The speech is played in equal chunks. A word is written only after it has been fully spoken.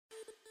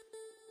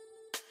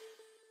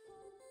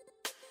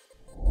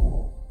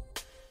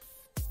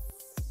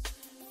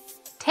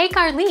Take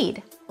our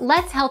lead.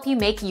 Let's help you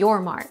make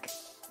your mark.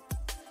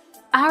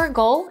 Our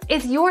goal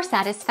is your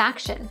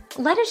satisfaction.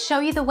 Let us show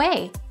you the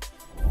way.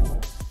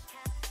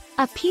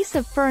 A piece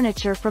of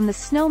furniture from the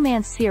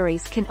Snowman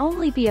series can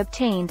only be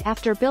obtained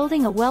after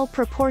building a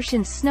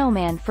well-proportioned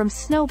snowman from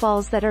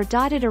snowballs that are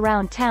dotted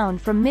around town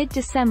from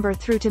mid-December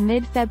through to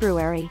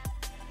mid-February.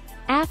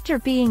 After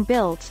being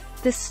built,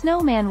 the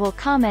snowman will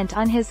comment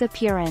on his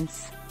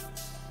appearance.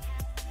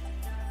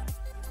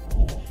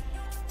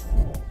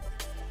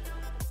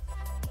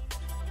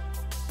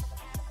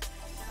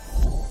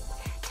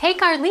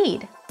 Take our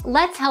lead.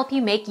 Let's help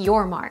you make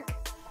your mark.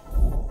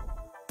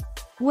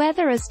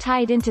 Weather is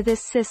tied into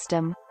this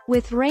system,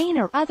 with rain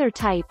or other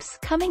types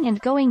coming and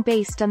going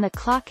based on the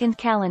clock and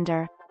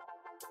calendar.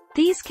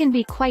 These can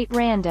be quite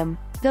random,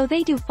 though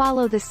they do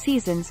follow the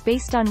seasons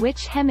based on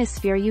which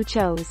hemisphere you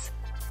chose.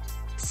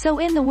 So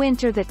in the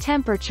winter the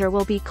temperature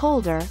will be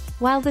colder,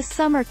 while the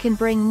summer can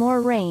bring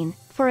more rain,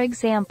 for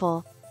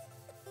example.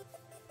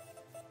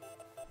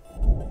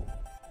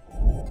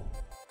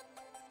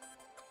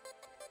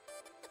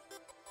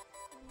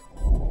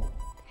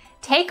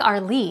 Take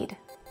our lead.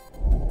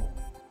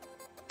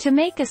 To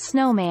make a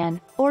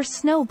snowman, or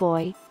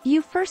snowboy,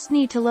 you first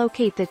need to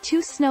locate the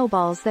 2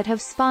 snowballs that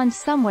have spawned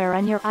somewhere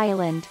on your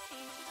island.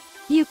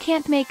 You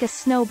can't make a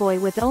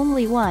snowboy with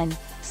only one,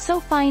 so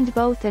find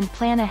both and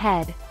plan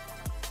ahead.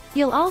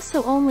 You'll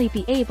also only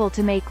be able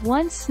to make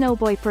 1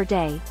 snowboy per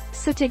day,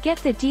 so to get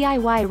the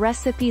DIY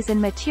recipes and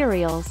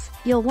materials,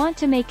 you'll want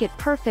to make it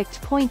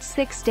perfect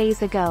 0.6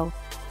 days ago.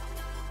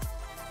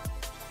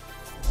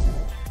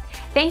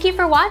 Thank you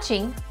for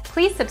watching.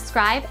 Please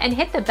subscribe and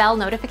hit the bell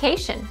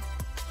notification.